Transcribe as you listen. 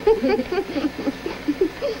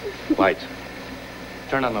Lights.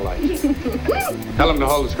 Turn on the lights. Tell them to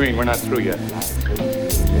hold the screen. We're not through yet.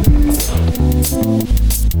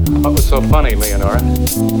 What was so funny, Leonora?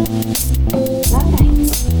 Nothing.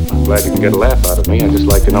 I'm glad you can get a laugh out of me. I'd just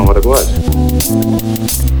like to know what it was.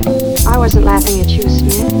 I wasn't laughing at you,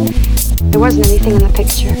 Smith. There wasn't anything in the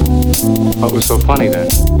picture. What was so funny then?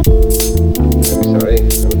 I'm sorry.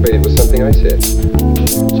 I'm afraid it was something I said.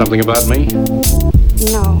 Something about me?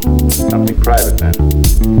 No. Something private then.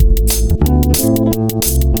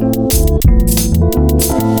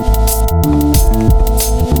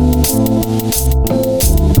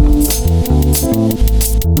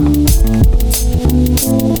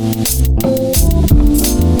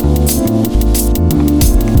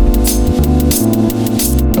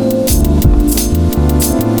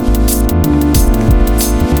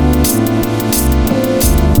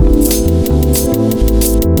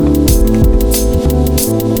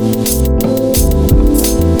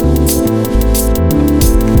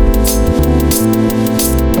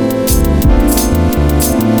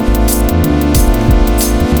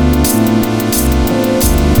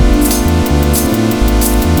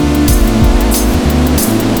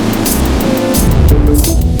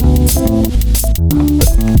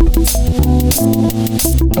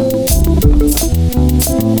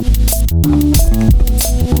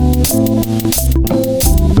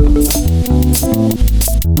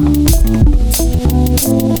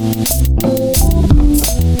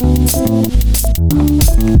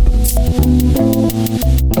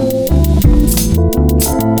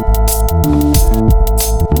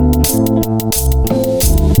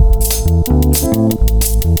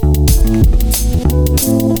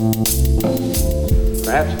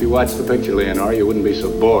 Perhaps if you watched the picture, Leonora, you wouldn't be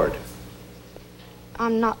so bored.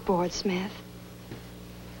 I'm not bored, Smith.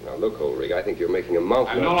 Now, look, Ulrich, I think you're making a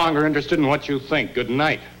mountain. I'm no longer interested in what you think. Good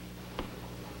night.